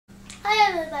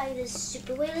Hi everybody, this is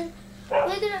Super Waylon.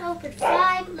 We're gonna open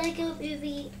 5 Lego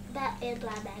Movie Batman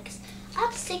blind bags.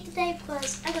 I'm sick today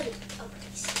because I gotta open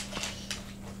these.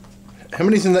 How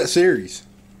many's in that series?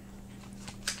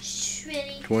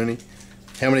 20. 20.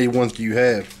 How many ones do you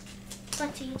have?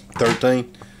 13.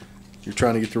 13. You're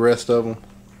trying to get the rest of them.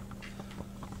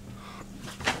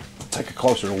 Take a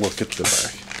closer look at the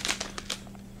back.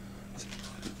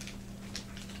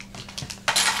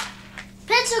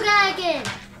 Pencil guy again.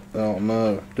 Oh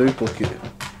no, duplicate.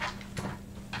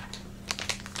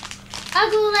 I'm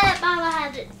gonna let Mama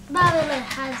have it. Mama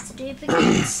has the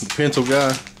duplicates. Pencil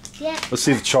guy. Yeah. Let's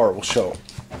see the chart. We'll show.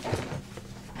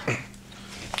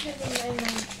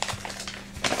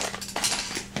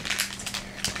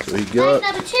 So he got.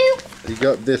 Bag number 2. He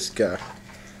got this guy.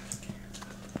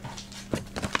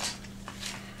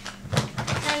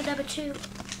 Bag number 2.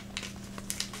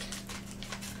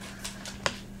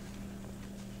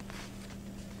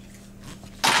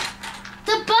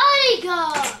 The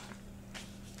bodyguard.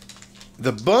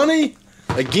 The bunny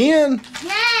again.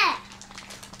 Yeah.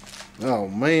 Oh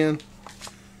man.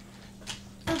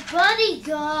 The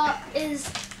bodyguard is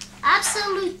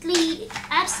absolutely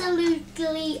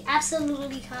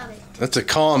common. That's a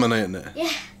common, isn't it?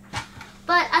 Yeah.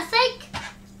 But I think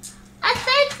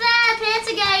that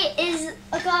Panther Guy is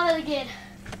a common again.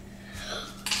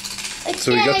 Okay.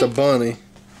 So we got the bunny.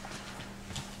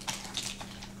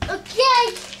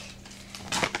 Okay.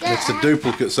 It's a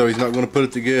duplicate, so he's not going to put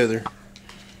it together.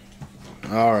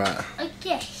 All right.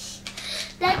 Okay.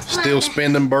 That's Still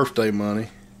spending birthday money.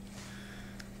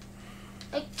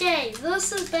 Okay,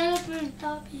 this is better than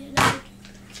top of your nose.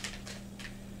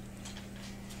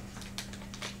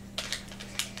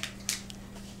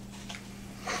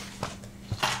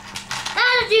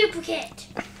 Not a duplicate.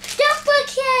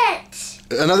 Duplicate!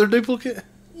 Another duplicate?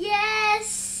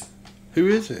 Yes. Who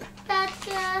is it?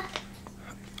 Becca.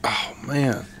 Oh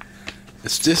man,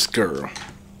 it's this girl.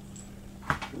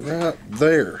 Right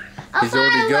there. He's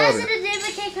already got it. I wasn't a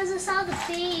duplicate because I saw the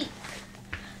feet.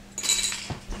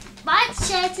 My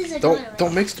chances are going away.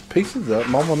 Don't mix the pieces up.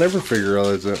 Mom will never figure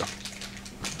all this out.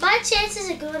 My chances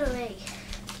are going away.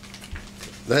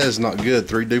 That is not good.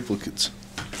 3 duplicates.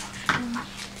 I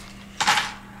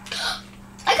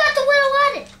got the one I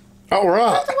wanted. All right.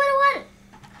 I got the one I wanted.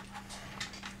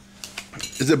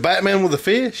 Is it Batman with a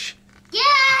fish?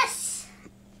 Yes.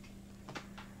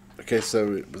 Okay,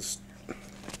 so it was.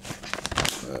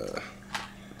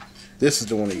 This is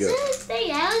the one he got. Is there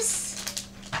anything else?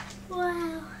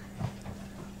 Wow.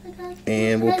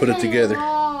 And we'll put it together.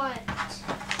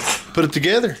 Put it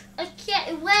together.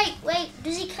 Okay, wait.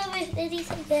 Does he come with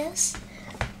anything else?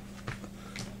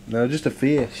 No, just a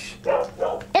fish.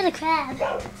 And a crab.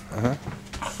 Uh-huh.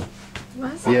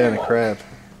 Yeah, and a crab.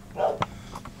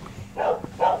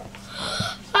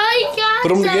 I got Put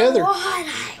them together. What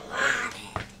I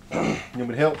wanted. You want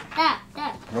me to help? That.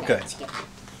 Okay.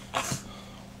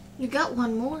 You got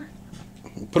one more.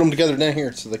 Put them together down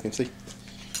here so they can see.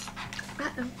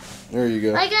 Uh-oh. There you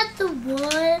go. I got the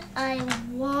one I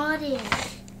wanted.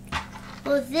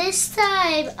 Well, this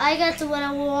time I got the one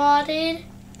I wanted.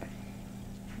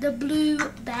 The blue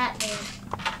Batman.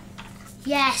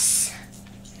 Yes.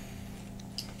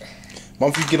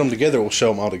 Mom, if you get them together, we'll show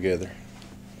them all together.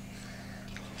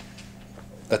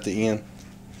 At the end.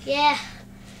 Yeah.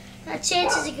 My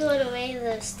chances of going away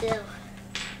though still.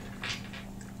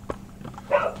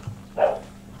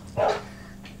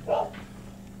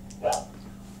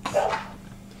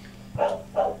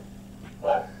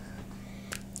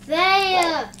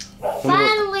 There!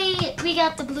 Finally, we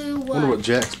got the blue one. I wonder what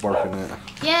Jack's barking at.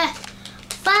 Yeah.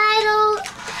 Final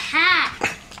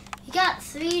pack. You got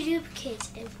 3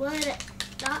 duplicates and 1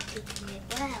 not duplicate.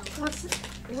 Wow. What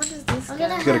does this I'm go?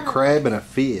 gonna You got a crab and a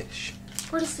fish.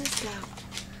 Where does this go?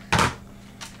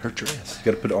 Her dress. You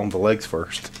got to put it on the legs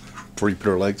first before you put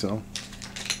her legs on.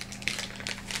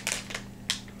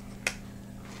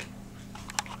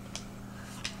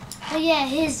 Oh yeah,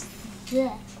 his to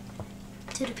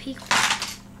the people.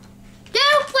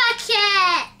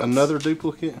 Duplicate! Another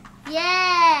duplicate?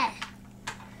 Yeah.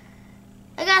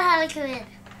 I got Harley Quinn.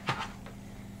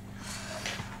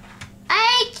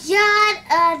 I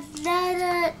got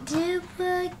another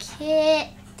duplicate.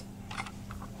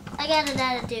 I got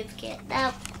another duplicate.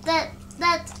 Now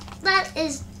that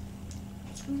is.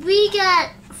 We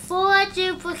got 4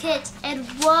 duplicates and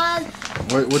 1.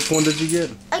 Wait, which one did you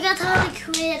get? I got Harley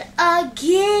Quinn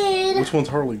again. Which one's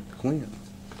Harley Quinn?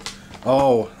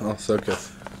 Oh, it's okay.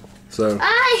 So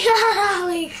I got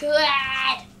Harley Quinn.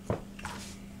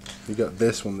 you got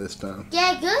this one this time.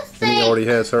 Yeah, good And thing. he already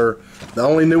has her. The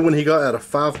only new one he got out of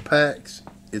 5 packs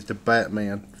is the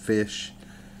Batman fish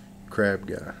crab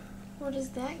guy. Where does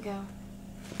that go?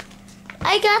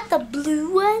 I got the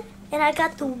blue one, and I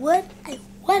got the one I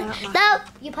want. No,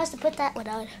 you're supposed to put that one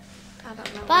on. I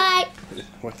don't know. Bye.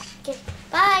 What? Okay.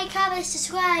 Bye, comment,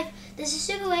 subscribe. This is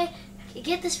Superway.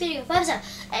 Give this video a thumbs up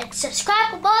and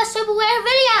subscribe for more Superway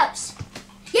videos.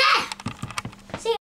 Yeah!